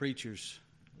preachers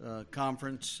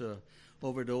conference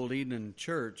over at Old Eden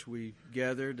Church. We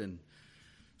gathered, and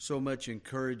so much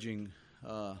encouraging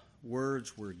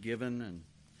words were given, and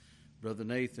Brother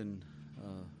Nathan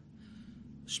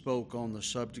spoke on the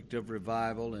subject of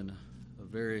revival in a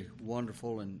very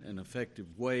wonderful and effective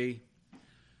way,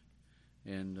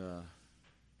 and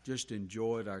just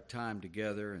enjoyed our time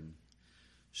together and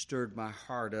stirred my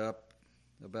heart up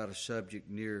about a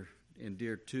subject near and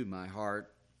dear to my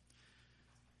heart.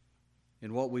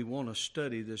 And what we want to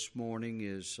study this morning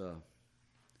is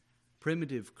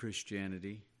primitive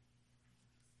Christianity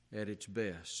at its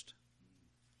best.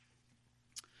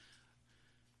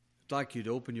 I'd like you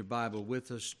to open your Bible with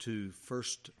us to 1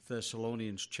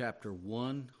 Thessalonians chapter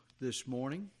 1 this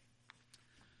morning.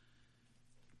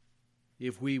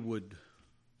 If we would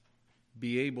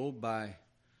be able, by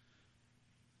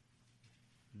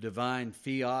divine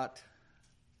fiat,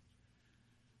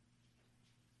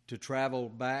 to travel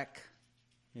back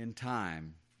in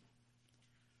time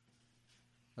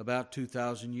about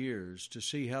 2,000 years to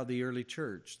see how the early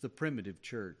church, the primitive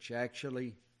church,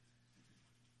 actually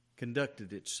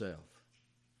conducted itself.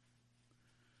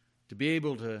 To be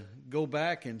able to go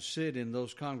back and sit in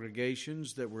those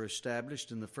congregations that were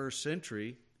established in the first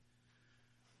century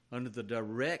under the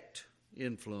direct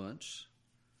influence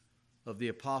of the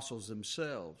apostles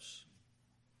themselves.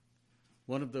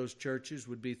 One of those churches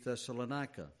would be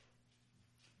Thessalonica.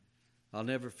 I'll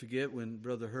never forget when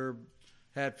Brother Herb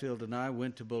Hatfield and I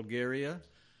went to Bulgaria.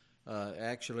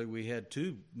 Actually, we had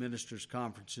two ministers'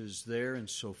 conferences there in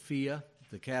Sofia,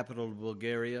 the capital of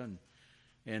Bulgaria,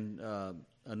 and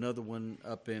another one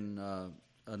up in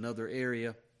another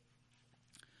area.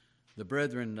 The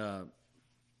brethren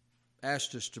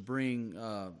asked us to bring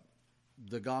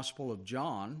the Gospel of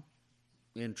John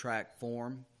in tract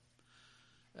form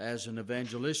as an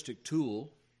evangelistic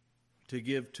tool to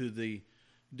give to the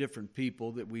different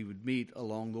people that we would meet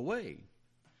along the way.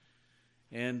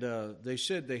 And they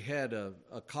said they had a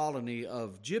colony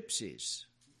of gypsies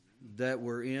that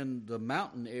were in the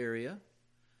mountain area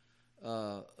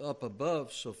up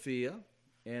above Sofia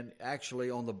and actually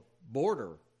on the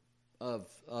border of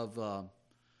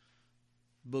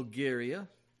Bulgaria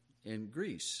and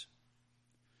Greece.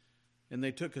 And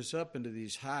they took us up into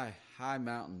these high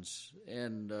mountains,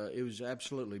 and it was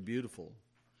absolutely beautiful.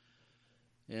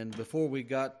 And before we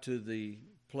got to the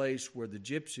place where the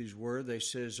gypsies were, they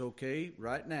says, okay,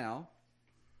 right now,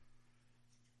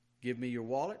 give me your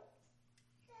wallet,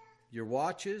 your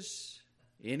watches,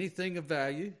 anything of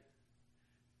value,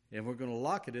 and we're going to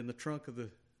lock it in the trunk of the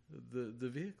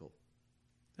vehicle.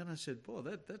 And I said, boy,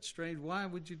 that's strange. Why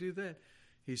would you do that?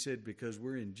 He said, because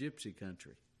we're in gypsy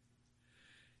country.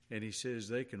 And he says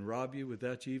they can rob you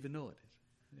without you even knowing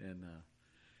it.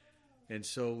 And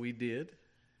so we did.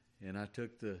 And I took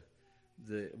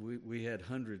we had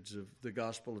hundreds of the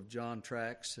Gospel of John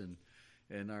tracts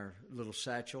and our little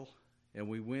satchel, and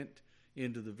we went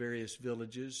into the various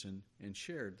villages and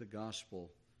shared the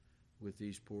gospel with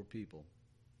these poor people.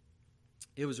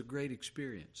 It was a great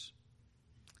experience.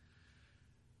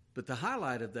 But the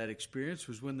highlight of that experience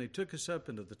was when they took us up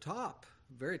into the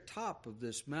very top of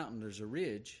this mountain. There's a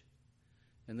ridge,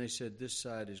 and they said this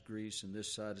side is Greece and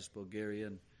this side is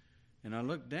Bulgaria. And I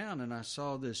looked down and I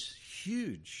saw this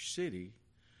huge city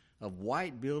of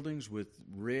white buildings with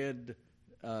red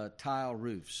tile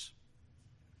roofs.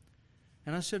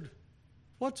 And I said,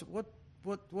 what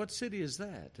city is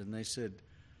that? And they said,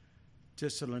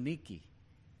 Thessaloniki.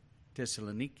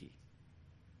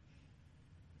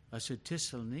 I said,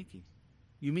 Thessaloniki?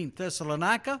 You mean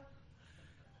Thessalonica?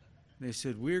 They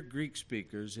said, we're Greek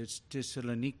speakers. It's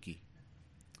Thessaloniki.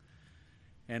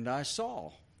 And I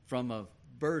saw from a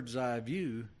bird's eye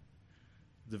view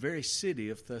the very city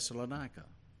of Thessalonica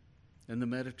and the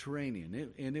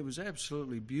Mediterranean. And it was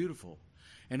absolutely beautiful.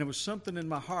 And there was something in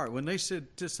my heart. When they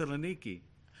said Thessaloniki,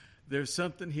 there's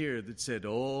something here that said,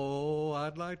 oh,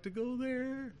 I'd like to go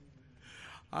there.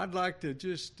 I'd like to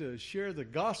just share the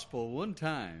gospel one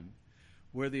time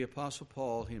where the Apostle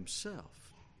Paul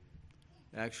himself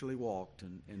actually walked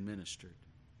and ministered.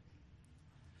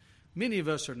 Many of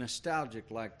us are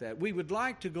nostalgic like that. We would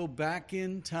like to go back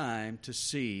in time to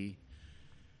see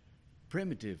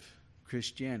primitive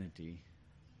Christianity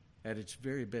at its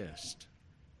very best.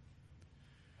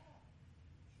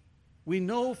 We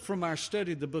know from our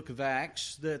study of the book of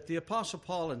Acts that the Apostle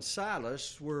Paul and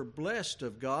Silas were blessed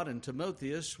of God, and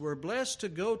Timotheus were blessed to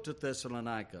go to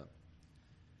Thessalonica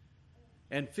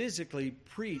and physically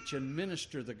preach and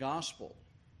minister the gospel.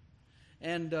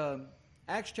 And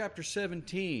Acts chapter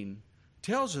 17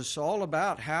 tells us all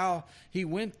about how he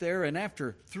went there, and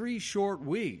after 3 short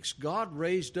weeks, God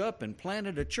raised up and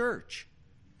planted a church.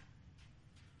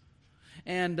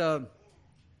 And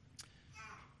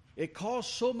it caused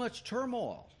so much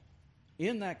turmoil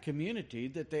in that community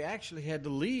that they actually had to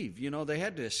leave. You know, they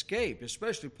had to escape,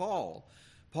 especially Paul.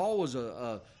 Paul was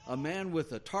a man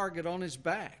with a target on his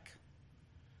back.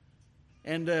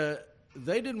 And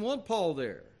they didn't want Paul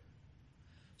there.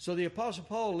 So the Apostle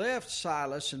Paul left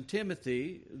Silas and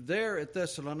Timothy there at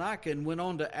Thessalonica and went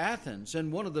on to Athens.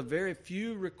 And one of the very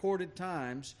few recorded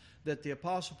times that the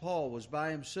Apostle Paul was by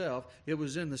himself, it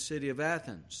was in the city of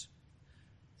Athens.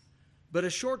 But a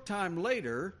short time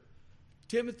later,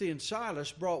 Timothy and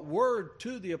Silas brought word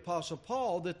to the Apostle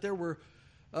Paul that there were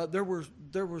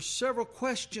several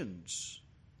questions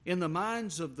in the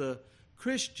minds of the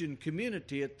Christian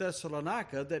community at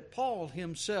Thessalonica that Paul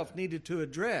himself needed to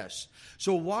address.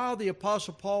 So while the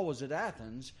Apostle Paul was at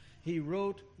Athens, he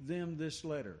wrote them this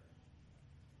letter.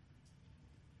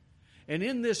 And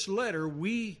in this letter,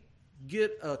 we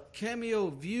get a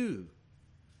cameo view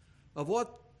of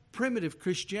what primitive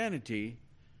Christianity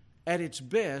at its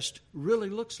best really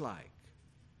looks like.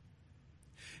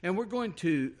 And we're going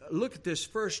to look at this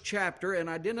first chapter and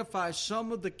identify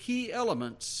some of the key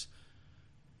elements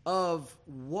of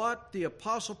what the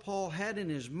Apostle Paul had in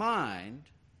his mind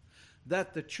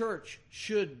that the church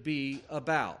should be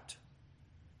about.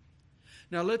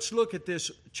 Now let's look at this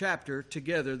chapter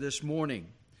together this morning.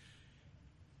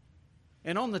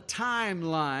 And on the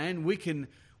timeline,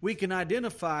 we can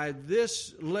identify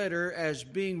this letter as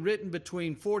being written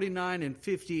between 49 and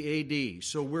 50 AD.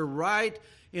 So we're right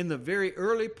in the very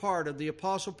early part of the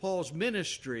Apostle Paul's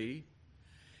ministry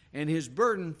and his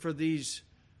burden for these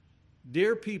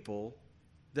dear people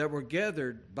that were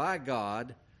gathered by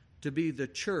God to be the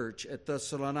church at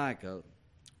Thessalonica.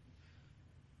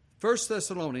 1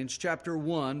 Thessalonians chapter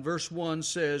 1, verse 1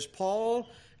 says, Paul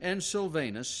and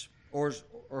Silvanus, or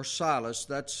Silas,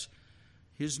 that's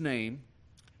his name,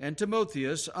 and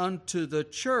Timotheus, unto the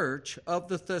church of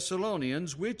the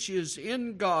Thessalonians, which is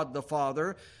in God the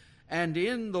Father, and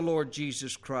in the Lord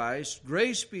Jesus Christ,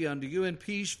 grace be unto you and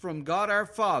peace from God our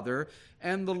Father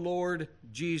and the Lord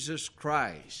Jesus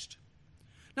Christ.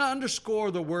 Now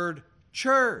underscore the word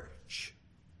church.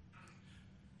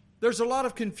 There's a lot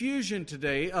of confusion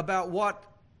today about what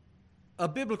a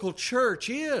biblical church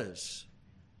is.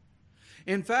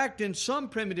 In fact, in some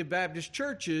primitive Baptist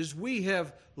churches, we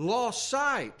have lost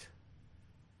sight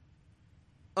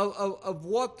of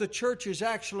what the church is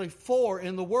actually for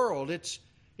in the world.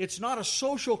 It's not a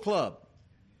social club.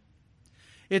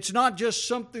 It's not just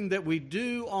something that we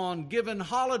do on given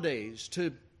holidays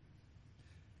to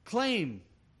claim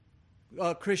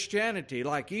Christianity,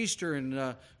 like Easter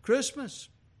and Christmas.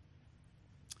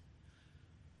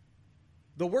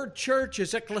 The word church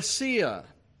is ecclesia,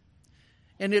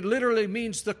 and it literally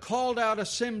means the called out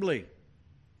assembly,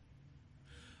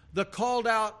 the called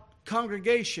out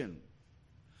congregation,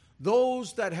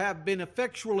 those that have been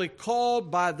effectually called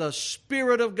by the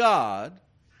Spirit of God,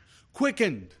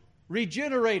 quickened,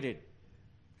 regenerated,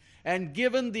 and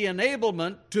given the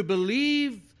enablement to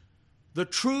believe the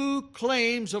true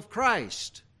claims of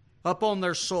Christ upon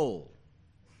their soul.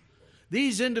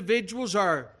 These individuals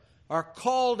are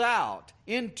called out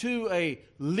into a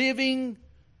living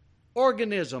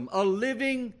organism, a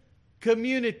living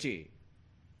community.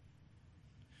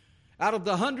 Out of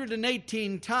the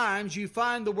 118 times you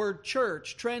find the word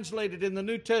church translated in the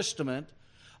New Testament,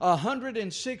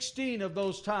 116 of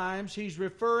those times he's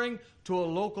referring to a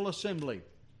local assembly.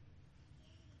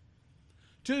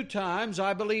 2 times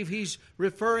I believe he's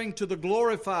referring to the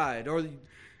glorified or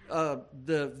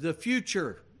the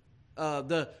future,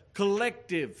 the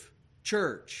collective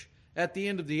church at the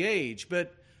end of the age.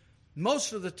 But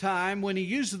most of the time when he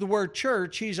uses the word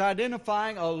church, he's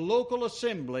identifying a local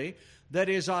assembly that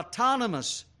is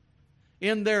autonomous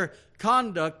in their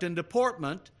conduct and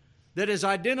deportment, that is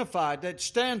identified, that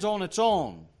stands on its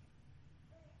own.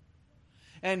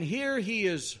 And here he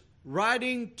is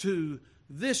writing to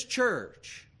this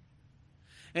church,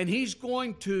 and he's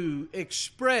going to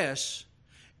express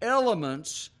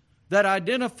elements that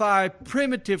identify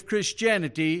primitive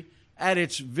Christianity at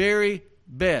its very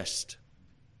best.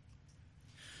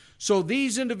 So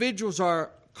these individuals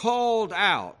are called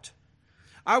out.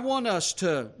 I want us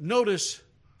to notice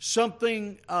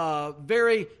something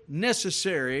very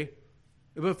necessary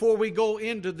before we go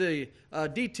into the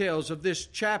details of this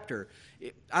chapter.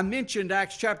 I mentioned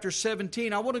Acts chapter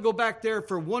 17. I want to go back there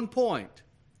for one point.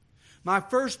 My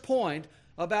first point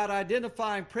about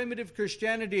identifying primitive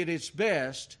Christianity at its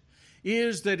best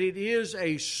is that it is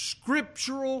a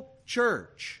scriptural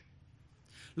church.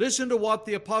 Listen to what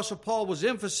the Apostle Paul was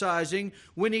emphasizing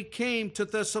when he came to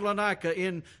Thessalonica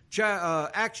in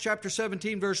Acts chapter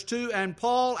 17, verse 2. And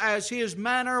Paul, as his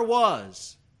manner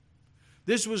was.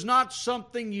 This was not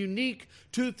something unique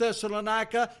to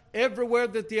Thessalonica. Everywhere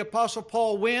that the Apostle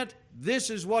Paul went, this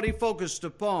is what he focused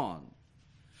upon.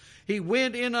 He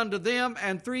went in unto them,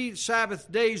 and 3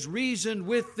 Sabbath days reasoned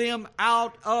with them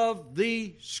out of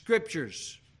the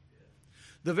Scriptures.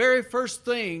 The very first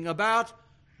thing about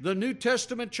the New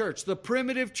Testament church, the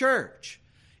primitive church,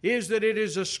 is that it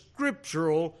is a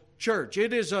scriptural church.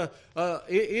 It is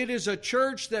a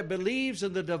church that believes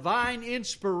in the divine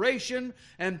inspiration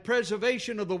and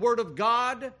preservation of the Word of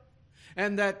God,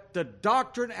 and that the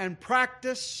doctrine and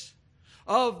practice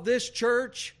of this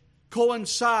church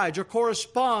coincides or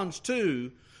corresponds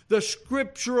to the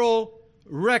scriptural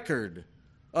record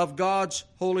of God's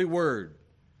holy Word.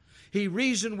 He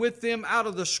reasoned with them out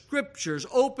of the Scriptures,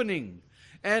 opening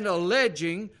and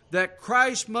alleging that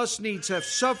Christ must needs have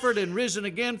suffered and risen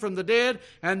again from the dead,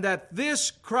 and that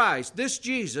this Christ, this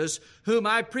Jesus, whom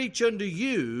I preach unto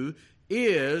you,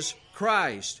 is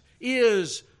Christ,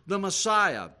 is the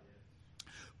Messiah.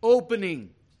 Opening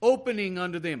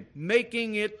unto them,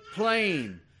 making it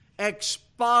plain,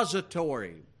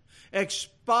 expository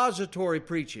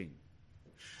preaching,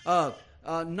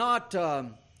 not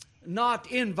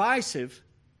invasive,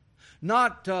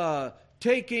 not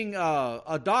taking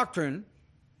a doctrine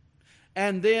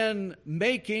and then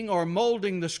making or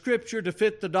molding the Scripture to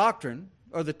fit the doctrine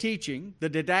or the teaching, the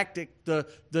didactic,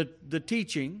 the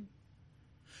teaching,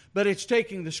 but it's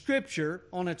taking the Scripture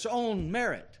on its own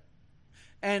merit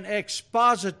and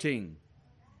expositing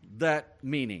that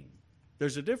meaning.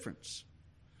 There's a difference.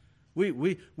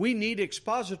 We need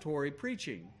expository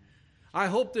preaching. I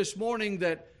hope this morning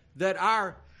that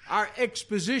our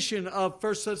exposition of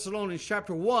 1 Thessalonians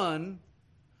chapter 1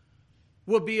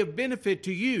 will be of benefit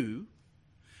to you,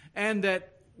 and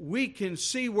that we can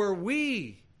see where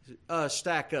we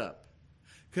stack up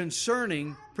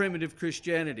concerning primitive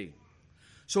Christianity.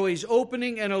 So he's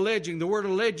opening and alleging. The word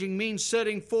alleging means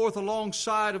setting forth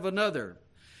alongside of another.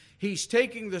 He's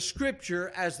taking the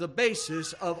Scripture as the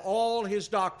basis of all his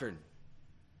doctrine,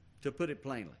 to put it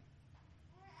plainly.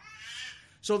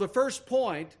 So the first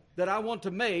point that I want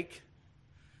to make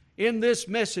in this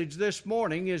message this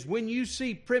morning is, when you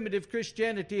see primitive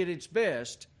Christianity at its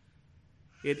best,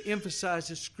 it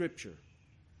emphasizes Scripture.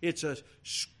 It's a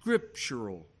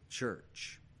scriptural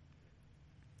church.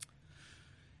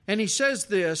 And he says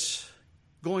this,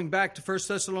 going back to 1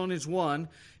 Thessalonians 1,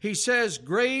 he says,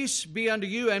 "Grace be unto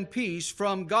you and peace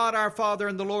from God our Father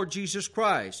and the Lord Jesus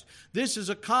Christ." This is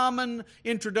a common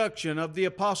introduction of the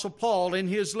Apostle Paul in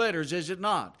his letters, is it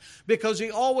not? Because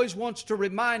he always wants to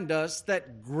remind us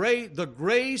that the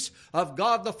grace of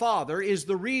God the Father is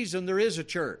the reason there is a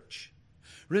church.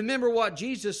 Remember what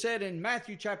Jesus said in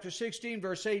Matthew chapter 16,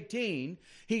 verse 18.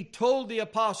 He told the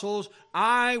apostles,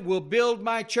 "I will build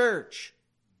my church,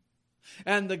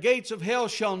 and the gates of hell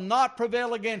shall not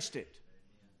prevail against it."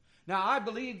 Now, I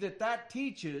believe that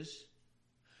teaches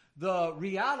the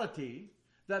reality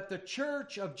that the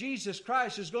church of Jesus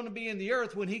Christ is going to be in the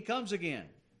earth when He comes again.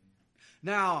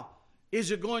 Now,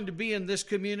 is it going to be in this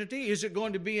community? Is it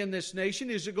going to be in this nation?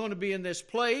 Is it going to be in this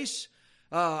place?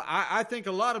 I think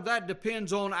a lot of that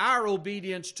depends on our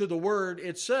obedience to the Word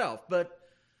itself. But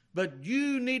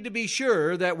you need to be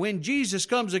sure that when Jesus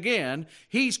comes again,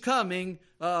 He's coming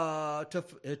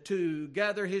to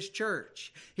gather His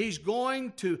church. He's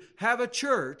going to have a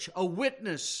church, a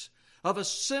witness of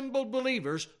assembled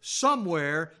believers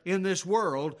somewhere in this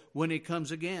world when He comes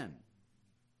again.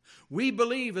 We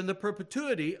believe in the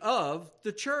perpetuity of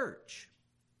the church.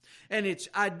 And it's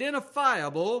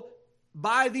identifiable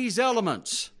by these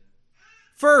elements.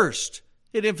 First,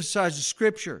 it emphasizes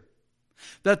Scripture.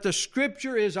 That the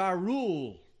Scripture is our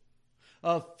rule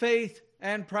of faith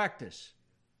and practice.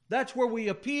 That's where we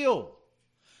appeal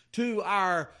to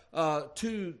our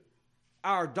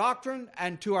doctrine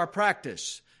and to our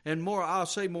practice. And more, I'll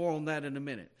say more on that in a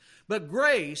minute. But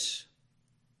grace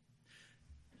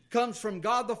comes from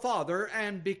God the Father,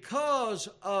 and because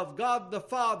of God the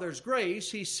Father's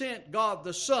grace, He sent God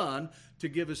the Son to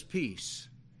give us peace.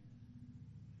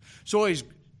 So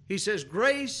He says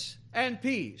grace and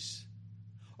peace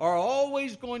are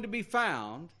always going to be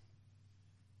found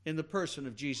in the person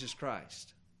of Jesus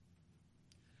Christ.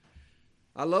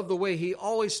 I love the way he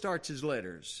always starts his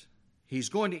letters. He's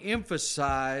going to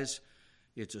emphasize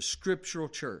it's a scriptural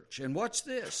church. And watch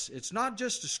this. It's not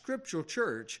just a scriptural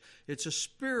church, it's a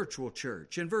spiritual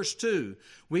church. In verse 2,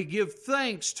 we give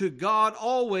thanks to God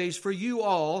always for you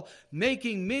all,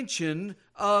 making mention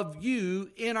of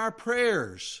you in our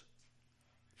prayers.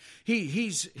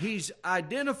 He's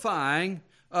identifying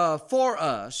for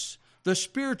us the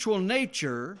spiritual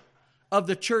nature of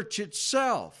the church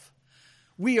itself.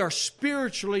 We are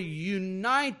spiritually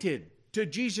united to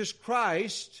Jesus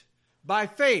Christ by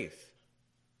faith.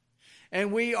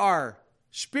 And we are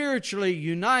spiritually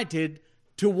united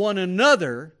to one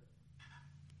another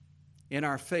in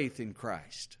our faith in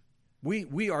Christ.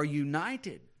 We are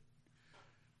united.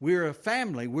 We're a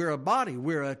family. We're a body.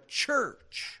 We're a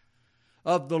church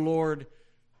of the Lord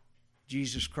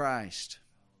Jesus Christ.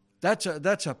 That's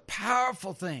a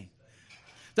powerful thing.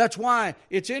 That's why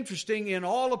it's interesting in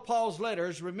all of Paul's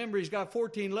letters. Remember, he's got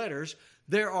 14 letters.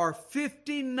 There are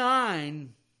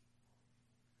 59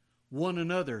 one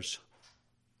another's.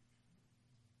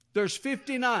 There's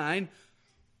 59.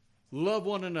 Love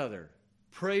one another.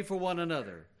 Pray for one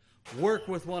another. Work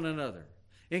with one another.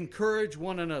 Encourage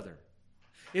one another.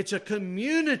 It's a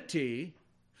community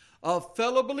of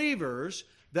fellow believers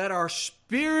that are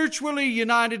spiritually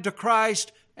united to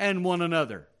Christ and one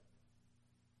another.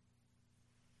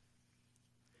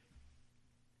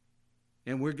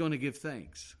 And we're going to give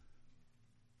thanks.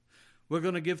 We're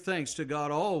going to give thanks to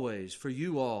God always for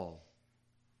you all.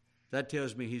 That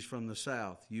tells me He's from the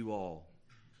south, you all.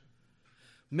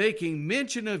 Making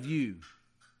mention of you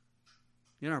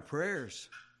in our prayers.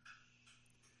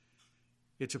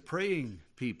 It's a praying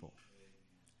people.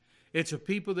 It's a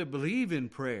people that believe in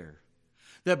prayer.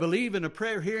 That believe in a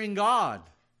prayer hearing God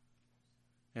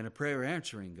and a prayer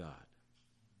answering God.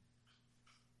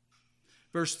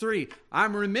 Verse 3,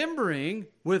 I'm remembering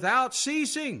without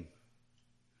ceasing.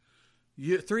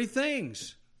 Three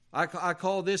things. I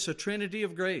call this a trinity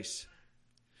of grace.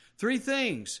 Three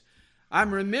things.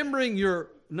 I'm remembering your,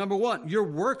 number one, your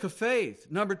work of faith.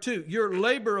 Number two, your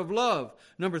labor of love.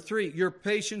 Number three, your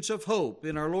patience of hope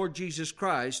in our Lord Jesus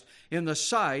Christ in the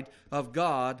sight of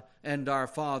God and our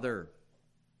Father.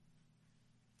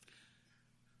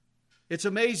 It's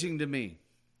amazing to me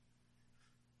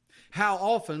how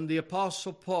often the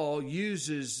Apostle Paul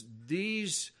uses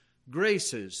these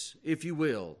graces, if you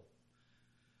will,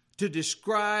 to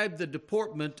describe the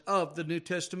deportment of the New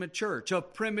Testament church,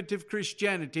 of primitive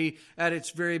Christianity at its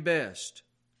very best.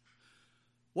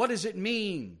 What does it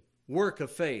mean, work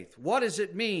of faith? What does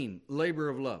it mean, labor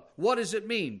of love? What does it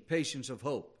mean, patience of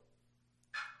hope?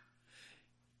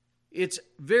 It's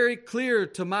very clear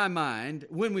to my mind,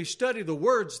 when we study the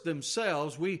words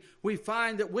themselves, we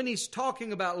find that when he's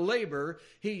talking about labor,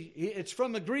 it's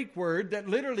from a Greek word that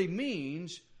literally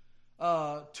means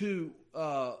to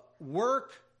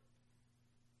work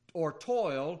or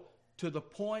toil to the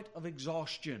point of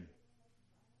exhaustion.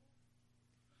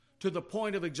 To the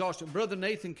point of exhaustion. Brother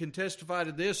Nathan can testify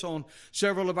to this on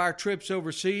several of our trips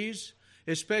overseas,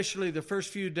 especially the first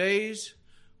few days.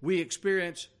 We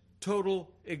experience total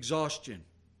exhaustion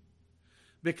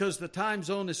because the time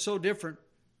zone is so different.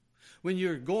 When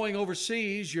you're going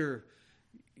overseas,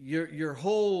 your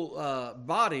whole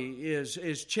body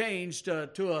is changed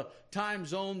to a time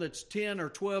zone that's 10 or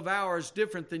 12 hours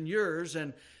different than yours,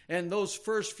 and those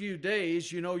first few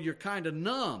days, you're kind of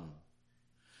numb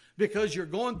because you're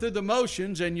going through the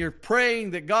motions and you're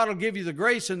praying that God will give you the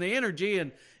grace and the energy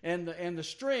and the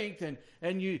strength,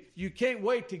 and you can't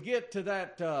wait to get to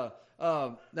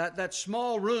that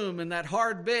small room and that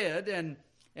hard bed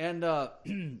and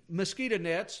mosquito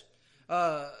nets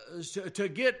to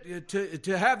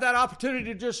have that opportunity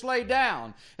to just lay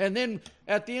down. And then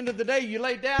at the end of the day, you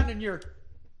lay down and you're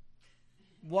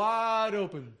wide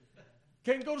open.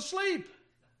 Can't go to sleep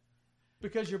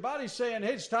because your body's saying,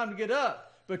 hey, it's time to get up.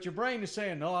 But your brain is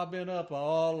saying, no, I've been up a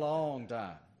long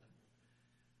time.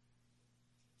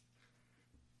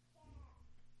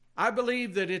 I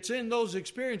believe that it's in those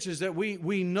experiences that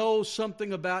we know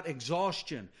something about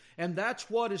exhaustion. And that's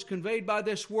what is conveyed by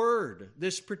this word,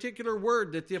 this particular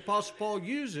word that the Apostle Paul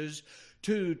uses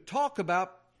to talk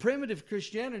about primitive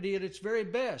Christianity at its very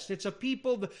best. It's a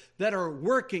people that are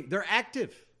working, they're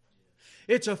active.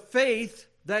 It's a faith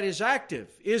that is active,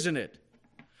 isn't it?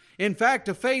 In fact,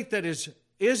 a faith that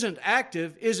isn't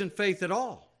active isn't faith at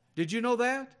all. Did you know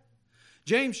that?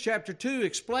 James chapter 2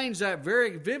 explains that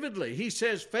very vividly. He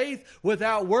says faith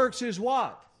without works is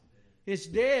what? It's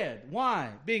dead. Why?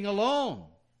 Being alone.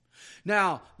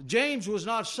 Now, James was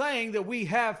not saying that we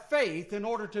have faith in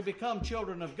order to become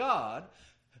children of God.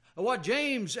 What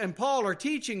James and Paul are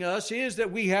teaching us is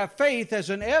that we have faith as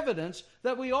an evidence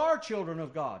that we are children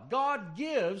of God. God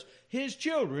gives His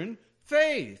children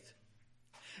faith.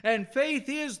 And faith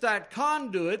is that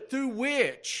conduit through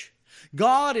which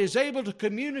God is able to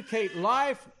communicate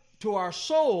life to our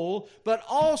soul, but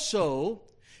also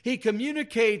He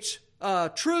communicates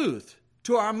truth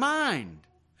to our mind.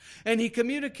 And He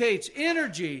communicates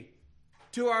energy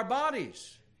to our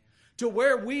bodies, to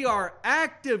where we are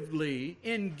actively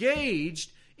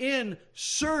engaged in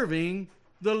serving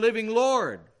the living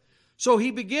Lord. So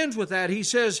he begins with that. He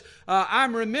says,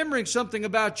 I'm remembering something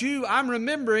about you. I'm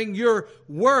remembering your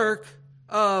work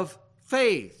of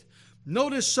faith.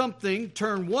 Notice something.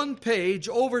 Turn one page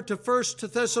over to 1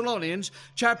 Thessalonians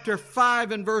chapter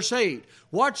 5 and verse 8.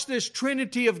 Watch this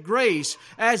trinity of grace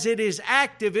as it is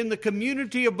active in the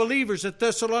community of believers at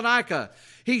Thessalonica.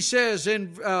 He says in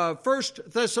 1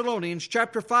 Thessalonians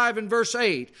chapter 5 and verse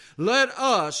 8, let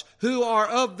us who are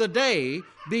of the day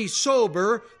be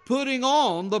sober, putting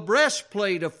on the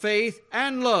breastplate of faith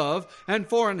and love, and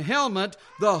for an helmet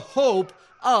the hope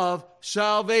of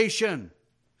salvation.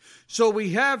 So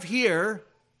we have here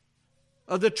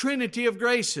the trinity of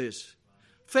graces: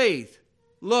 faith,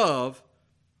 love,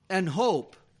 and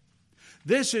hope.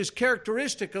 This is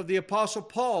characteristic of the Apostle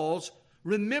Paul's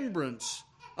remembrance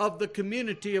of the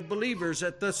community of believers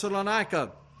at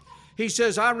Thessalonica. He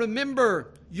says, I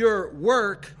remember your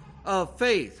work of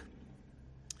faith,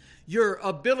 your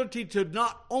ability to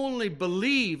not only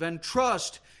believe and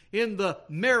trust in the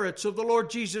merits of the Lord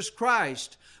Jesus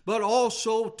Christ, but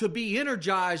also to be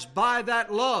energized by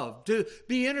that love, to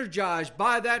be energized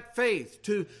by that faith,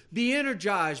 to be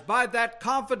energized by that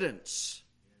confidence,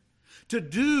 to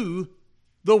do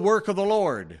the work of the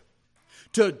Lord,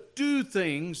 to do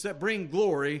things that bring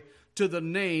glory to the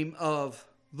name of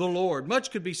the Lord. Much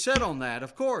could be said on that,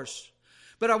 of course.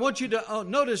 But I want you to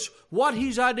notice what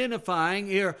he's identifying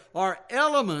here are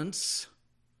elements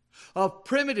of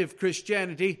primitive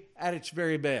Christianity at its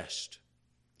very best.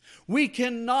 We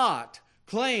cannot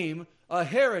claim a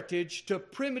heritage to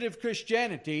primitive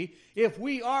Christianity if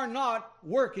we are not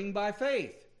working by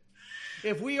faith,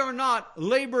 if we are not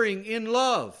laboring in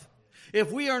love,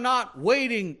 if we are not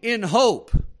waiting in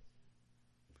hope.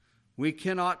 We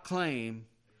cannot claim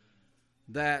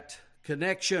that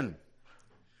connection.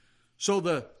 So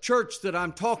the church that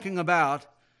I'm talking about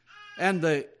and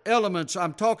the elements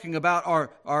I'm talking about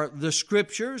are the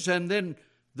Scriptures, and then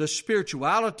the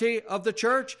spirituality of the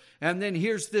church, and then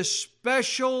here's this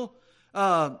special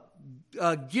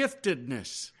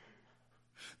giftedness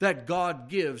that God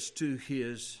gives to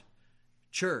His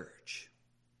church.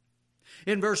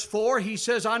 In verse 4, he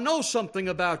says, I know something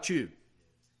about you.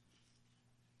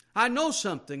 I know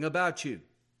something about you.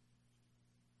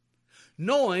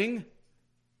 Knowing,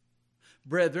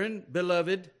 brethren,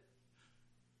 beloved,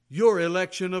 your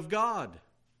election of God.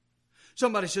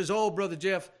 Somebody says, oh, Brother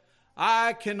Jeff,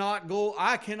 I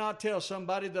cannot tell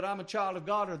somebody that I'm a child of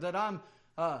God or that I'm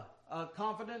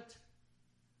confident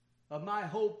of my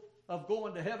hope of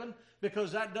going to heaven,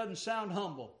 because that doesn't sound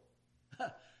humble.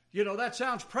 You know, that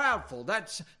sounds proudful.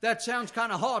 That sounds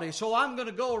kind of haughty. So I'm going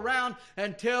to go around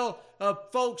and tell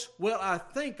folks, well, I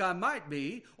think I might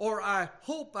be, or I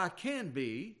hope I can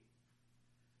be.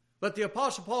 But the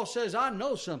Apostle Paul says, I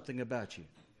know something about you.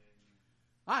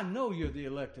 I know you're the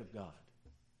elect of God.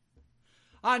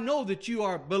 I know that you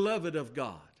are beloved of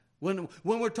God. When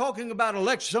we're talking about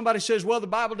election, somebody says, well, the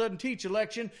Bible doesn't teach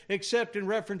election except in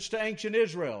reference to ancient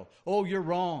Israel. Oh, you're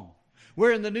wrong.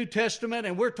 We're in the New Testament,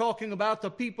 and we're talking about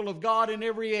the people of God in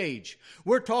every age.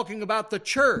 We're talking about the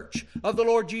church of the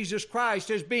Lord Jesus Christ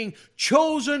as being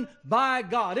chosen by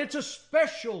God. It's a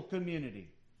special community.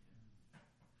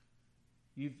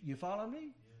 You follow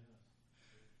me?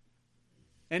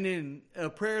 And in a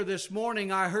prayer this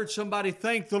morning, I heard somebody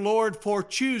thank the Lord for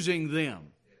choosing them.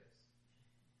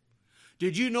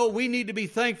 Did you know we need to be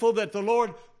thankful that the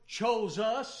Lord chose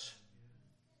us?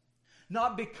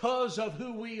 Not because of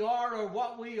who we are or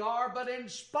what we are, but in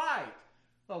spite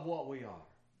of what we are.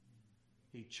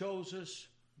 He chose us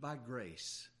by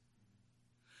grace.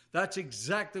 That's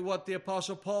exactly what the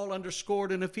Apostle Paul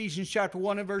underscored in Ephesians chapter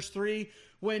 1 and verse 3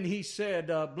 when he said,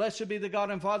 Blessed be the God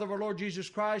and Father of our Lord Jesus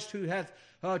Christ, who hath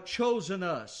chosen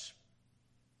us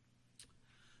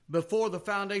before the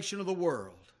foundation of the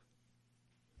world.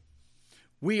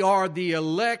 We are the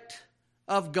elect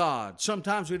of God.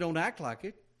 Sometimes we don't act like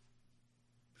it.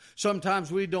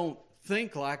 Sometimes we don't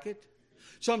think like it.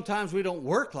 Sometimes we don't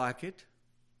work like it.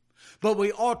 But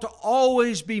we ought to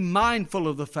always be mindful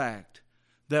of the fact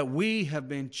that we have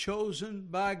been chosen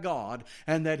by God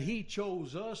and that He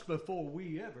chose us before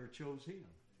we ever chose Him.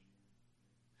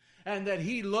 And that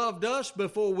He loved us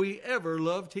before we ever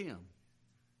loved Him.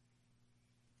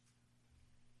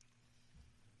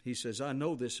 He says, I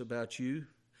know this about you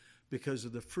because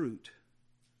of the fruit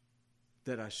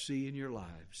that I see in your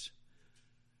lives.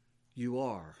 You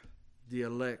are the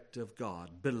elect of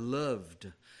God,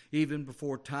 beloved even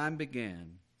before time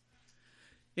began.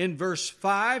 in verse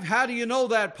 5. How do you know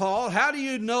that, Paul? How do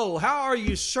you know? How are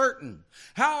you certain?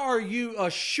 How are you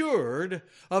assured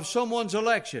of someone's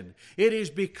election? It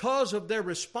is because of their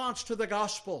response to the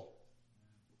gospel.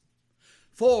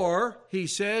 For, he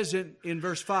says in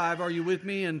verse 5, are you with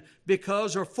me? And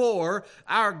because or for,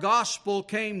 our gospel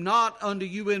came not unto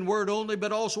you in word only,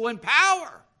 but also in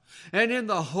power, and in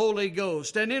the Holy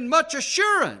Ghost, and in much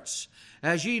assurance,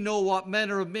 as ye know what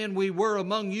manner of men we were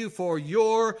among you for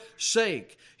your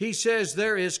sake. He says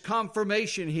there is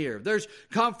confirmation here. There's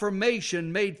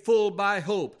confirmation made full by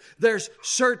hope. There's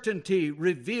certainty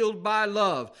revealed by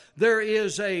love. There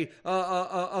is a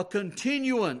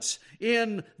continuance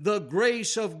in the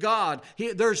grace of God.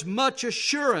 There's much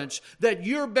assurance that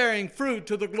you're bearing fruit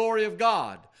to the glory of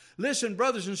God. Listen,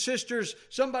 brothers and sisters,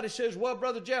 somebody says, well,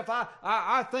 Brother Jeff,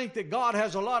 I think that God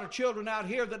has a lot of children out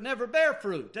here that never bear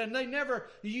fruit. And they never,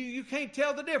 you can't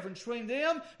tell the difference between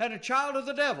them and a child of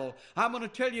the devil. I'm going to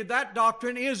tell you that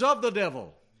doctrine is of the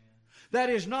devil. That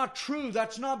is not true.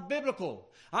 That's not biblical.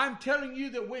 I'm telling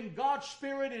you that when God's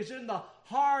Spirit is in the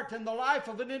heart and the life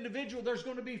of an individual, there's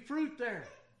going to be fruit there.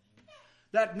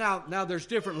 That now there's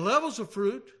different levels of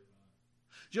fruit.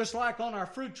 Just like on our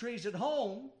fruit trees at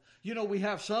home. You know, we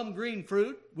have some green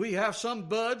fruit, we have some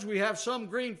buds, we have some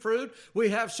green fruit, we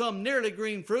have some nearly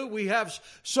green fruit, we have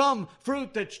some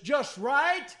fruit that's just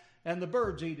right, and the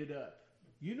birds eat it up.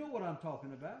 You know what I'm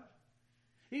talking about.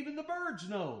 Even the birds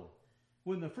know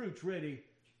when the fruit's ready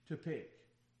to pick.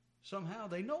 Somehow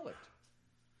they know it.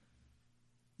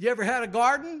 You ever had a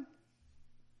garden?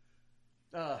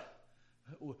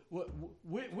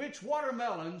 Which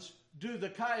watermelons do the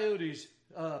coyotes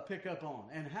pick up on?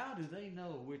 And how do they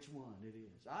know which one it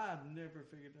is? I've never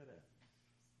figured that out.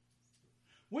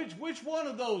 Which one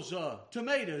of those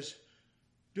tomatoes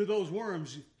do those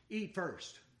worms eat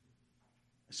first?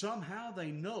 Somehow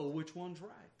they know which one's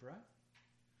right?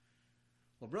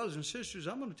 Well, brothers and sisters,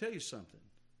 I'm going to tell you something.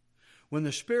 When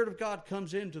the Spirit of God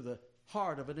comes into the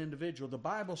heart of an individual, the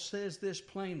Bible says this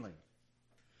plainly.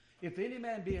 If any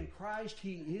man be in Christ,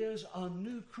 he is a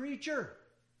new creature.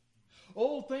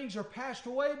 Old things are passed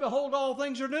away. Behold, all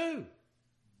things are new.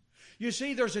 You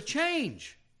see, there's a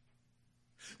change.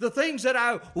 The things that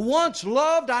I once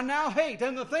loved, I now hate.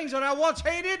 And the things that I once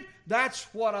hated, that's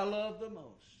what I love the most.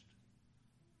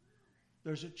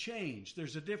 There's a change.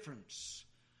 There's a difference.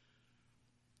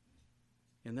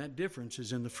 And that difference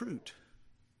is in the fruit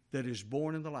that is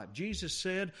born in the life. Jesus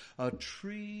said, a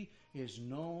tree is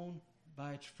known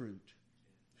by its fruit.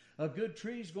 A good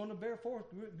tree is going to bear forth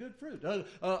good fruit.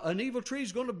 An evil tree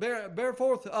is going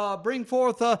to bring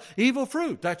forth evil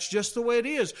fruit. That's just the way it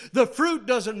is. The fruit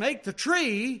doesn't make the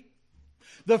tree.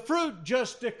 The fruit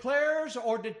just declares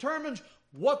or determines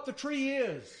what the tree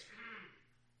is.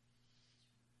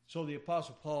 So the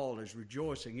Apostle Paul is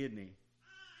rejoicing, isn't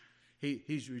he?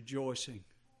 He's rejoicing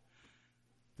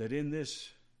that in this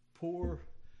poor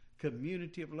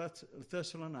community of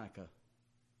Thessalonica,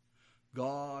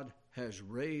 God has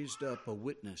raised up a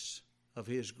witness of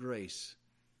His grace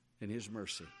and His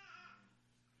mercy.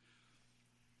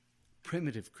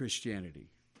 Primitive Christianity,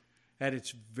 at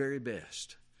its very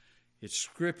best, it's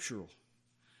scriptural,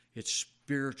 it's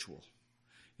spiritual,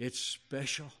 it's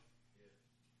special.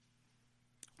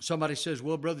 Somebody says,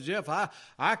 well, Brother Jeff,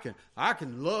 I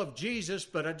can love Jesus,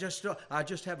 but I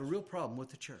just have a real problem with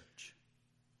the church.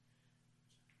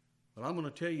 But I'm going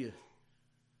to tell you,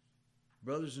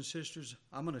 brothers and sisters,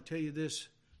 I'm going to tell you this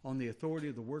on the authority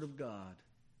of the Word of God.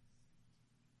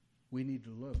 We need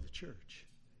to love the church.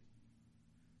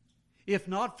 If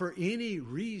not for any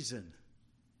reason,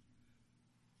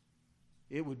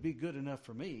 it would be good enough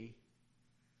for me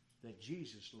that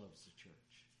Jesus loves the church.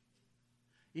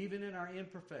 Even in our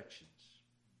imperfections.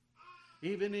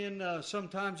 Even in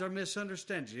sometimes our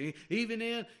misunderstandings.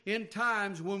 Even in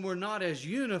times when we're not as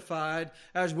unified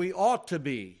as we ought to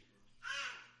be.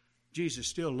 Jesus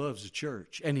still loves the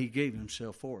church, and He gave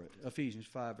Himself for it. Ephesians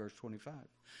 5, verse 25.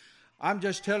 I'm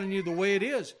just telling you the way it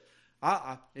is.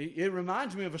 It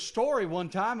reminds me of a story one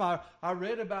time. I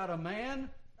read about a man,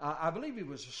 I believe he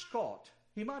was a Scot.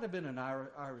 He might have been an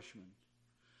Irishman.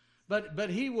 But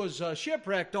he was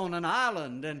shipwrecked on an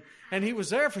island, and he was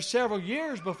there for several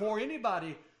years before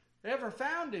anybody ever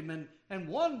found him. And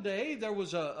one day there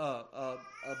was a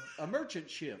merchant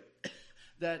ship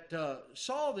that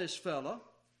saw this fella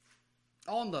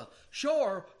on the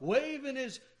shore waving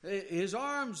his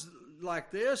arms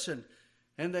like this, and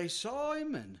they saw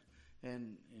him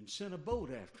and sent a boat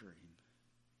after him.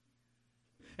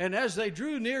 And as they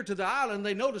drew near to the island,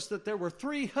 they noticed that there were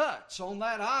 3 huts on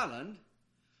that island.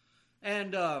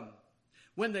 And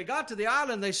when they got to the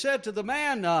island, they said to the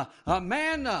man,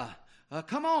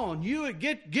 Come on, you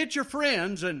get your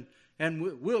friends, and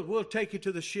we'll take you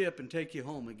to the ship and take you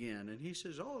home again. And he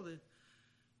says, oh,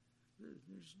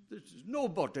 there's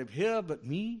nobody here but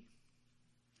me.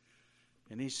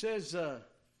 And he says,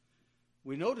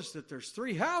 we notice that there's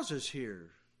 3 houses here.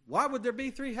 Why would there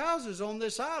be 3 houses on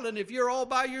this island if you're all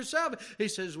by yourself? He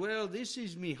says, well, this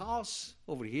is my house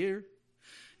over here,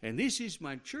 and this is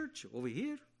my church over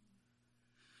here.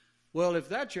 Well, if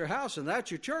that's your house and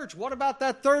that's your church, what about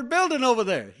that 3rd building over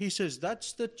there? He says,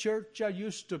 that's the church I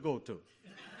used to go to.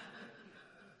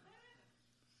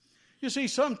 You see,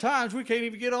 sometimes we can't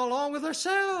even get along with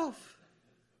ourselves.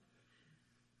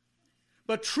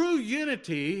 But true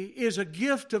unity is a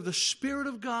gift of the Spirit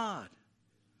of God.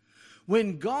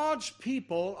 When God's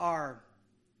people are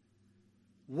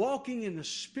walking in the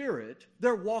Spirit,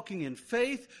 they're walking in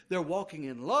faith, they're walking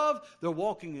in love, they're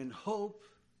walking in hope,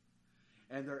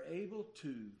 and they're able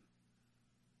to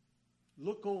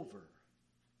look over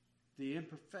the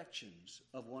imperfections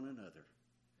of one another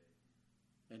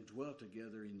and dwell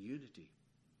together in unity.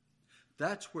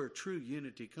 That's where true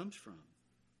unity comes from.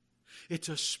 It's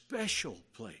a special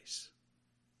place.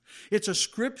 It's a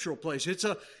scriptural place. It's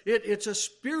a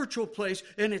spiritual place,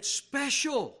 and it's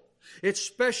special. It's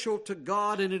special to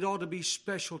God, and it ought to be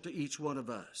special to each one of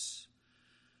us.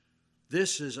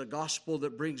 This is a gospel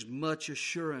that brings much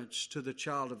assurance to the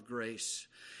child of grace.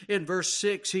 In verse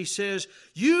 6, he says,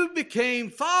 you became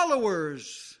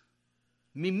followers,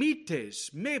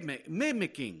 mimites,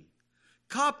 mimicking,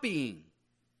 copying.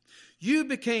 You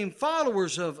became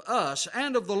followers of us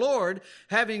and of the Lord,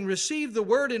 having received the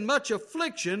word in much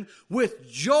affliction with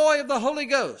joy of the Holy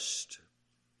Ghost.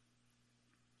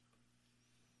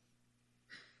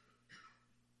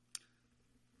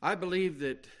 I believe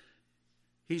that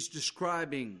he's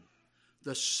describing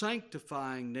the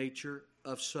sanctifying nature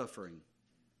of suffering.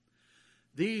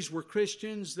 These were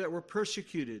Christians that were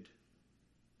persecuted.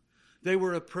 They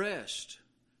were oppressed.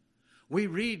 We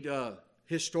read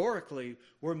historically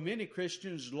where many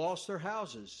Christians lost their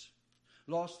houses,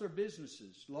 lost their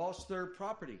businesses, lost their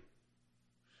property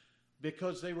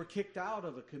because they were kicked out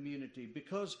of a community,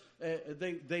 because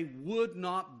they would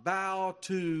not bow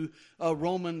to a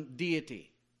Roman deity.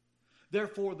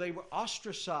 Therefore, they were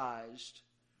ostracized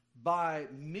by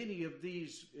many of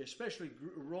these, especially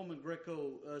Roman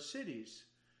Greco cities,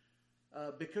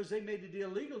 because they made it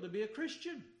illegal to be a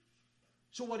Christian.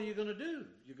 So what are you going to do?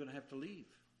 You're going to have to leave.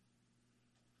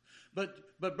 But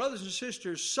brothers and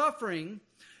sisters, suffering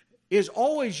is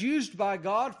always used by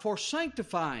God for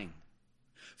sanctifying,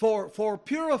 for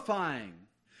purifying.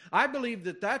 I believe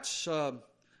that that's where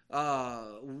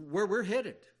we're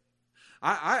headed.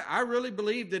 I really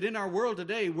believe that in our world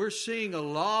today, we're seeing a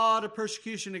lot of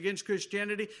persecution against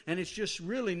Christianity, and it's just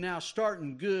really now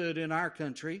starting good in our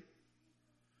country.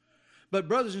 But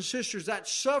brothers and sisters, that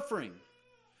suffering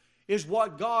is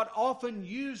what God often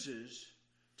uses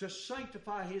to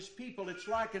sanctify His people. It's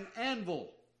like an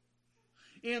anvil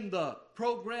in the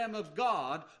program of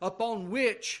God upon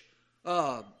which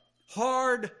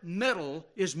hard metal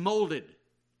is molded.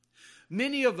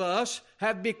 Many of us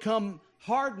have become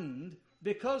hardened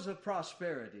because of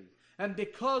prosperity and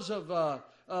because of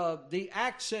the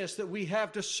access that we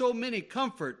have to so many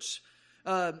comforts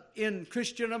in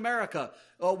Christian America.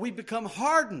 We become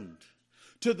hardened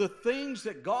to the things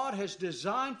that God has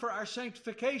designed for our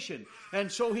sanctification.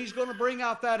 And so He's going to bring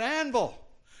out that anvil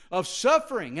of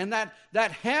suffering and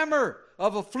that hammer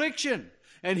of affliction.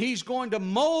 And He's going to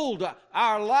mold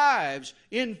our lives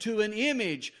into an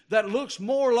image that looks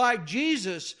more like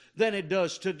Jesus than it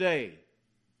does today.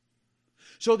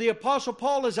 So the Apostle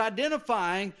Paul is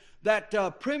identifying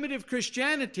that primitive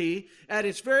Christianity at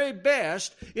its very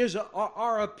best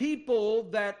are a people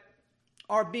that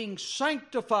are being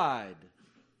sanctified.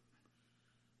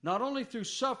 Not only through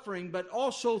suffering, but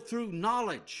also through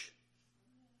knowledge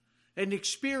and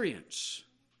experience,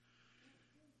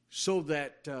 so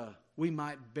that we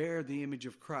might bear the image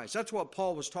of Christ. That's what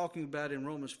Paul was talking about in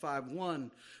Romans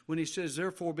 5:1 when he says,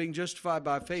 therefore, being justified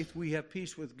by faith, we have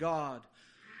peace with God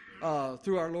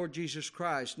through our Lord Jesus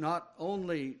Christ. Not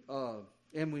only,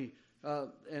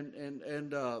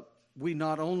 we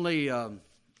not only, I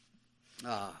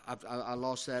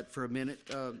lost that for a minute,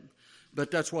 but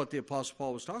that's what the Apostle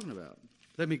Paul was talking about.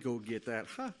 Let me go get that.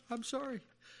 I'm sorry.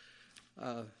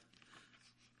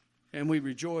 And we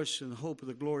rejoice in the hope of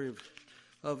the glory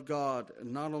of God.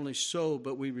 And not only so,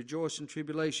 but we rejoice in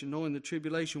tribulation, knowing the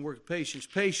tribulation worketh patience.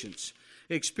 Patience,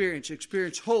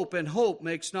 experience hope. And hope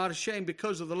makes not ashamed,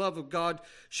 because of the love of God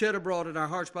shed abroad in our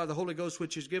hearts by the Holy Ghost,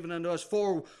 which is given unto us.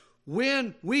 For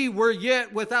when we were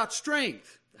yet without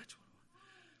strength,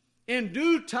 in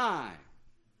due time,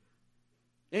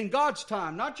 In God's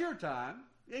time, not your time,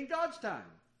 in God's time.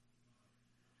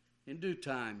 In due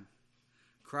time,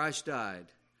 Christ died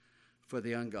for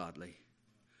the ungodly.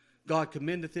 God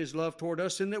commendeth His love toward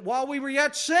us in that while we were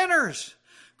yet sinners,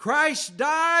 Christ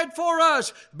died for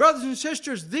us. Brothers and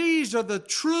sisters, these are the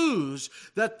truths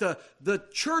that the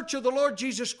church of the Lord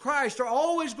Jesus Christ are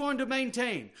always going to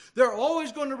maintain. They're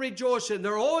always going to rejoice in.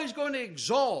 They're always going to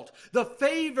exalt the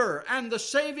favor and the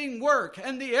saving work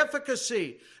and the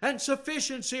efficacy and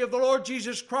sufficiency of the Lord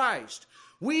Jesus Christ.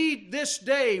 We this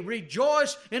day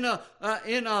rejoice in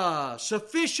a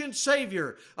sufficient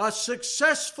Savior, a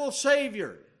successful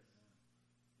Savior.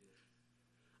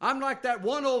 I'm like that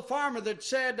one old farmer that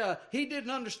said he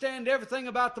didn't understand everything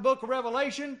about the book of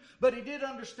Revelation, but he did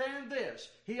understand this.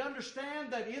 He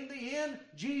understand that in the end,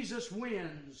 Jesus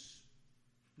wins.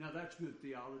 Now that's good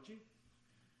theology.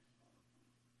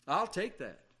 I'll take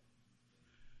that.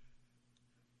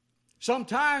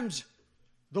 Sometimes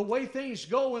the way things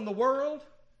go in the world,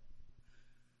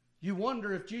 you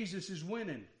wonder if Jesus is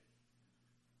winning.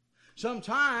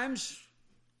 Sometimes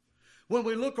when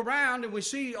we look around and we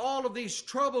see all of these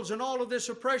troubles and all of this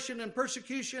oppression and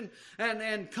persecution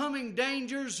and coming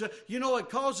dangers, it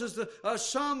causes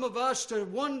some of us to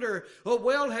wonder,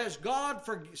 has God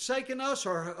forsaken us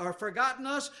or forgotten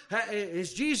us?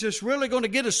 Is Jesus really going to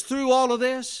get us through all of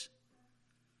this?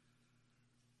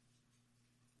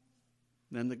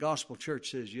 Then the gospel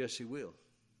church says, yes, He will.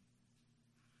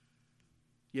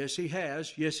 Yes, He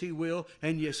has. Yes, He will.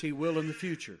 And yes, He will in the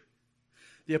future.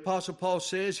 The Apostle Paul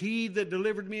says, He that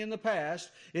delivered me in the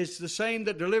past is the same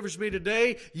that delivers me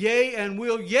today, yea, and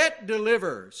will yet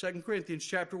deliver. 2 Corinthians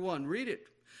chapter 1, read it.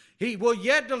 He will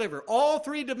yet deliver. All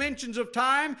three dimensions of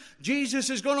time, Jesus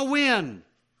is going to win.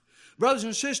 Brothers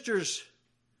and sisters,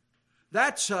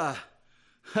 that'll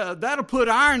put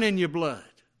iron in your blood.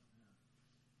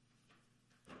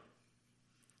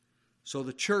 So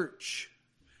the church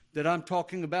that I'm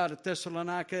talking about at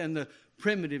Thessalonica and the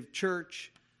primitive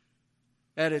church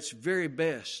at its very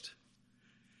best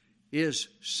is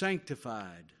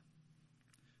sanctified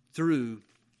through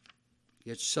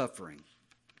its suffering.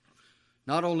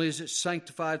 Not only is it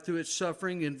sanctified through its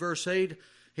suffering, in verse 8,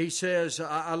 he says,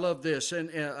 I love this, in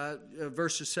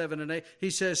verses 7 and 8, he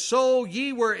says, so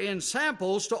ye were in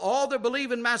samples to all that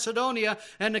believe in Macedonia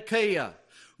and Achaia.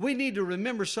 We need to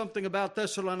remember something about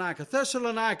Thessalonica.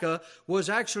 Thessalonica was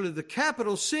actually the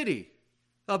capital city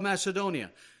of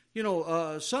Macedonia.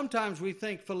 Sometimes we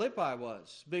think Philippi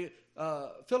was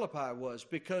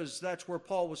because that's where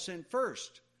Paul was sent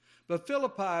first. But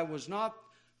Philippi was not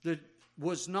the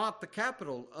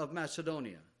capital of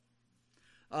Macedonia.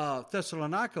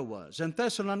 Thessalonica was. And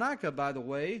Thessalonica, by the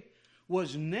way,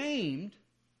 was named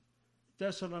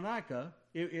Thessalonica.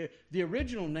 The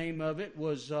original name of it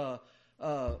was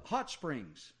Hot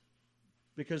Springs,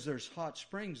 because there's hot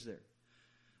springs there.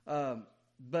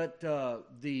 But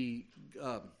the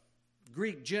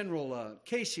Greek general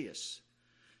Cassius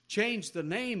changed the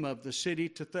name of the city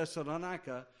to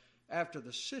Thessalonica after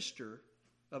the sister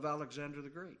of Alexander the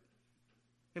Great.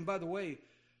 And by the way,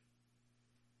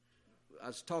 I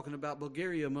was talking about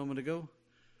Bulgaria a moment ago.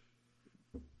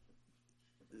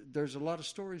 There's a lot of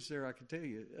stories there I can tell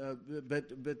you,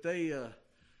 but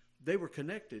they were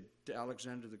connected to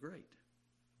Alexander the Great.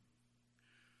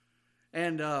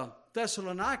 And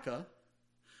Thessalonica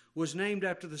was named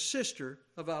after the sister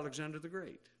of Alexander the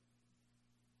Great.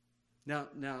 Now,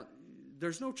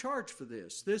 there's no charge for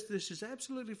this. This is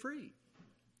absolutely free.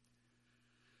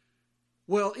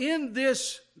 Well, in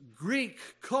this Greek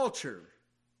culture,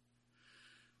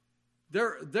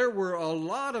 there were a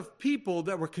lot of people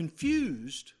that were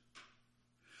confused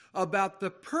about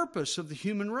the purpose of the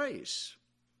human race,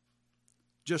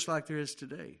 just like there is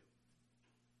today.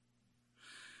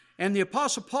 And the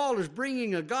Apostle Paul is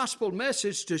bringing a gospel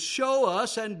message to show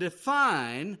us and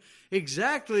define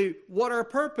exactly what our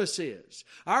purpose is.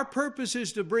 Our purpose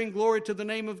is to bring glory to the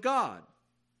name of God.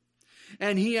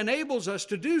 And He enables us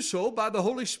to do so by the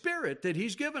Holy Spirit that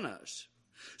He's given us.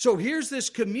 So here's this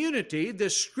community,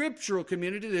 this scriptural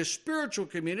community, this spiritual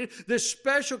community, this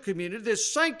special community,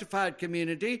 this sanctified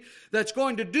community that's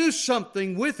going to do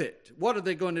something with it. What are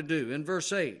they going to do? In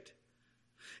verse 8,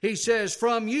 he says,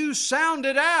 from you sound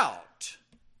it out.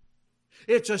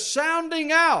 It's a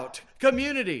sounding out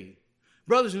community.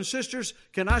 Brothers and sisters,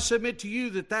 can I submit to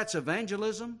you that that's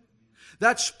evangelism?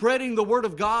 That's spreading the word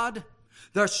of God.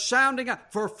 They're sounding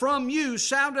out. For from you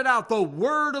sounded out the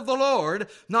word of the Lord,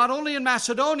 not only in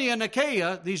Macedonia and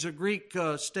Achaia, these are Greek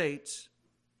states,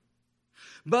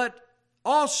 but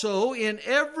also in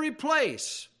every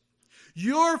place.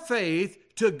 Your faith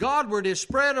to Godward is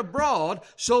spread abroad,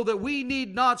 so that we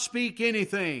need not speak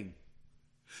anything.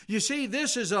 You see,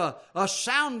 this is a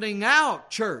sounding out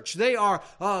church. They are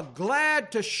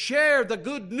glad to share the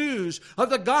good news of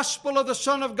the gospel of the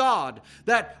Son of God,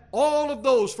 that all of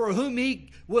those for whom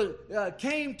He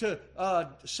came to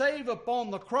save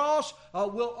upon the cross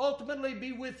will ultimately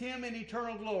be with Him in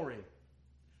eternal glory.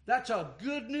 That's a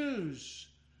good news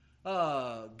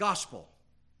gospel.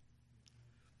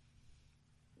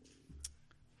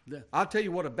 I'll tell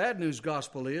you what a bad news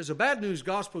gospel is. A bad news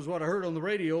gospel is what I heard on the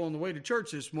radio on the way to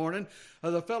church this morning.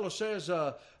 The fellow says,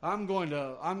 I'm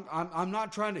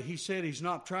not trying to, he said he's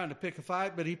not trying to pick a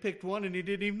fight, but he picked one and he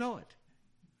didn't even know it.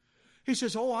 He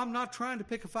says, I'm not trying to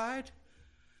pick a fight,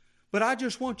 but I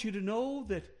just want you to know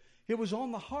that it was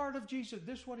on the heart of Jesus.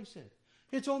 This is what he said.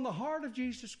 It's on the heart of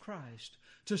Jesus Christ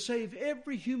to save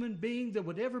every human being that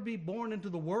would ever be born into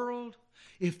the world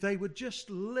if they would just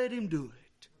let Him do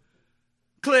it.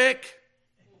 Click.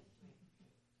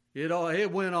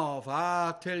 It went off.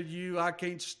 I tell you, I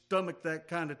can't stomach that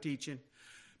kind of teaching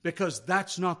because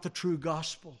that's not the true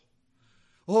gospel.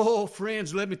 Oh,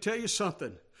 friends, let me tell you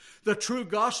something. The true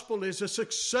gospel is a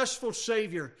successful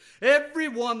Savior.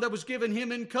 Everyone that was given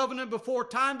Him in covenant before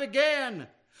time began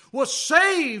was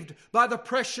saved by the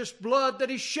precious blood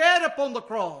that He shed upon the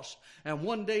cross. And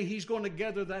one day He's going to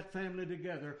gather that family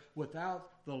together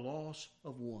without the loss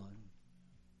of one.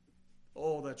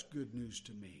 Oh, that's good news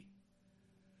to me.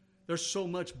 There's so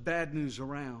much bad news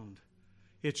around.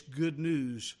 It's good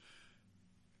news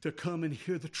to come and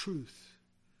hear the truth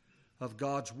of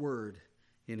God's Word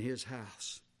in His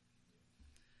house.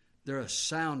 They're a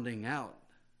sounding out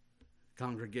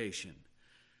congregation.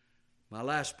 My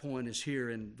last point is here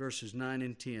in verses 9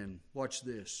 and 10. Watch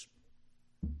this.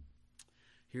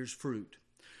 Here's fruit.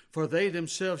 For they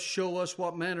themselves show us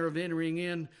what manner of entering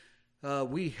in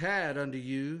we had unto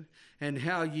you, and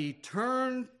how ye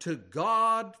turned to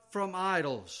God from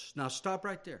idols. Now stop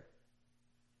right there.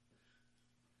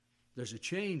 There's a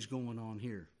change going on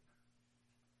here.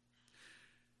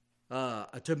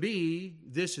 To me,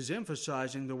 this is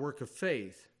emphasizing the work of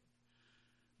faith,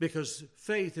 because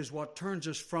faith is what turns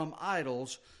us from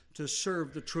idols to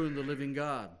serve the true and the living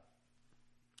God.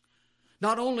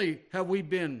 Not only have we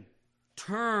been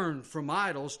turned from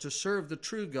idols to serve the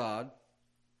true God,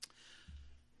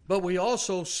 but we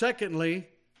also, secondly,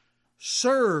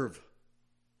 serve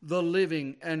the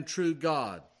living and true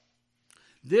God.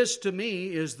 This, to me,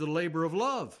 is the labor of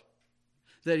love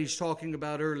that he's talking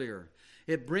about earlier.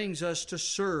 It brings us to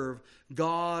serve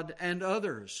God and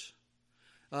others,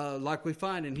 like we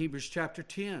find in Hebrews chapter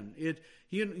 10.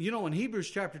 In Hebrews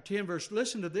chapter 10,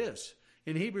 listen to this.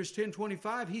 In Hebrews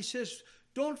 10:25, he says,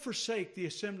 don't forsake the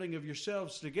assembling of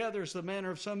yourselves together as the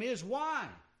manner of some is. Why?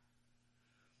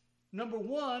 Number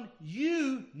one,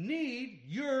 you need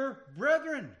your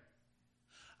brethren.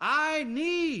 I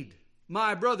need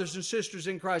my brothers and sisters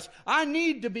in Christ. I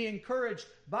need to be encouraged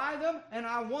by them, and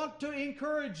I want to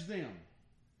encourage them.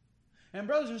 And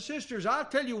brothers and sisters, I'll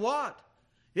tell you what,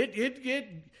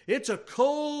 it's a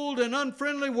cold and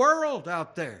unfriendly world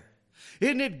out there.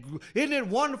 Isn't it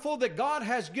wonderful that God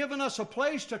has given us a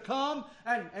place to come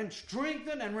and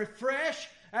strengthen and refresh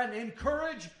and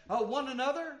encourage one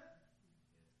another?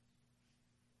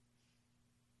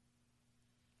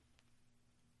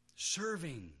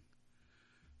 Serving.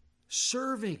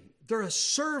 They're a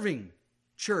serving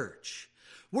church.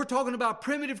 We're talking about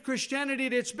primitive Christianity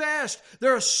at its best.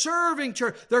 They're a serving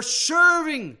church. They're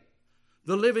serving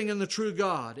the living and the true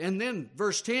God. And then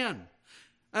verse 10.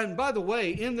 And by the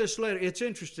way, in this letter, it's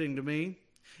interesting to me.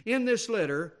 In this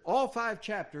letter, all 5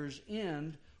 chapters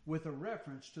end with a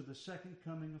reference to the second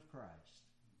coming of Christ.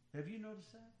 Have you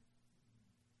noticed that?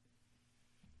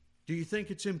 Do you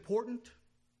think it's important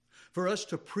for us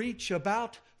to preach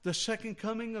about the second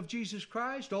coming of Jesus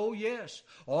Christ? Oh, yes.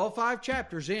 All 5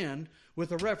 chapters end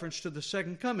with a reference to the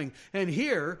second coming. And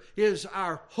here is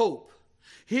our hope.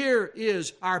 Here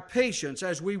is our patience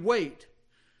as we wait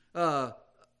with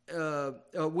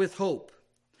hope.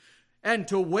 And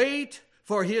to wait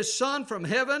for His Son from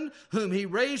heaven, whom He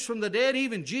raised from the dead,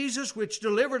 even Jesus, which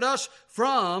delivered us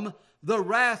from the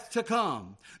wrath to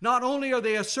come. Not only are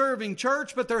they a serving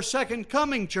church, but they're a second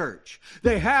coming church.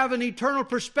 They have an eternal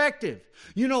perspective.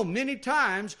 You know, many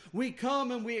times we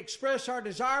come and we express our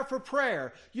desire for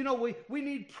prayer. You know, we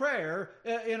need prayer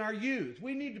in our youth.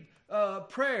 We need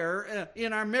prayer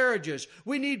in our marriages.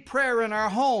 We need prayer in our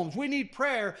homes. We need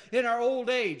prayer in our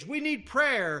old age. We need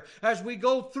prayer as we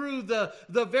go through the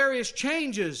various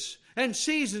changes and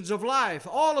seasons of life.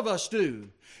 All of us do.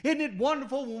 Isn't it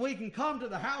wonderful when we can come to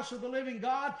the house of the living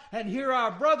God and hear our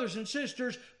brothers and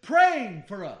sisters praying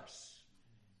for us?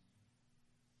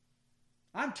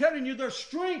 I'm telling you, there's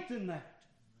strength in that.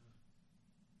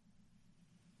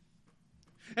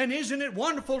 And isn't it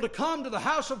wonderful to come to the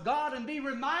house of God and be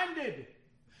reminded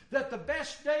that the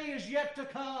best day is yet to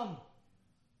come?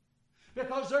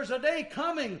 Because there's a day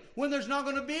coming when there's not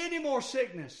going to be any more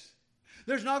sickness.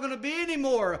 There's not going to be any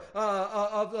more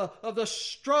of the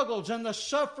struggles and the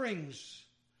sufferings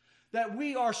that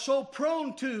we are so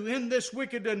prone to in this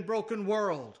wicked and broken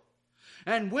world.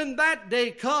 And when that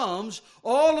day comes,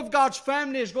 all of God's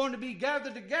family is going to be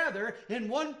gathered together in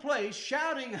one place,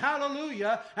 shouting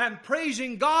hallelujah and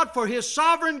praising God for His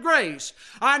sovereign grace.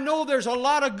 I know there's a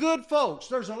lot of good folks.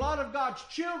 There's a lot of God's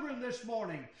children this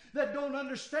morning that don't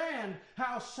understand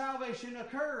how salvation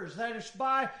occurs. That it's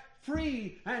by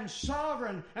free and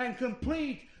sovereign and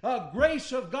complete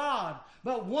grace of God.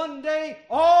 But one day,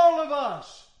 all of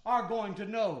us are going to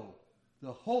know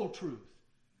the whole truth.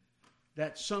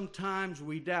 That sometimes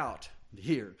we doubt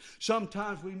here.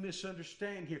 Sometimes we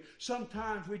misunderstand here.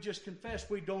 Sometimes we just confess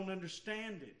we don't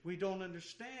understand it. We don't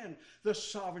understand the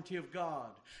sovereignty of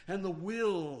God and the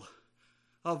will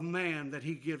of man that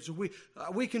He gives.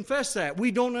 We confess that.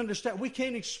 We don't understand. We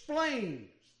can't explain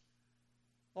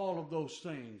all of those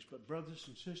things. But brothers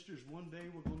and sisters, one day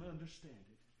we're going to understand it.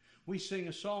 We sing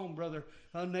a song, Brother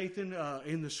Nathan,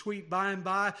 in the sweet by and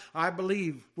by. I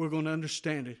believe we're going to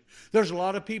understand it. There's a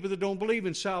lot of people that don't believe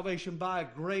in salvation by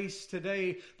grace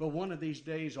today, but one of these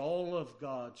days all of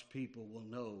God's people will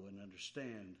know and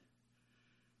understand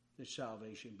that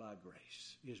salvation by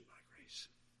grace is by grace.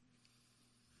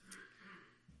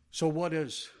 So what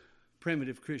does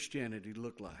primitive Christianity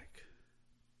look like?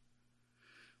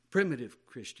 Primitive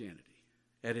Christianity,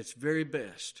 at its very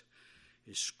best,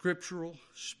 is scriptural,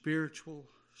 spiritual,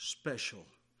 special,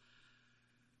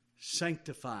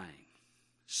 sanctifying,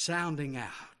 sounding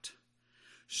out,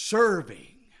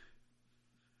 serving,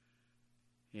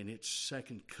 and it's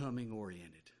second coming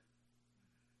oriented.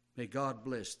 May God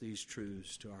bless these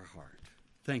truths to our heart.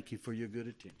 Thank you for your good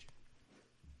attention.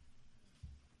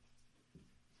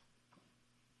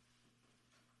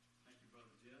 Thank you,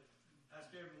 Brother Jeff.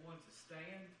 Ask everyone to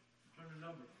stand. Turn to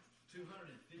number 200.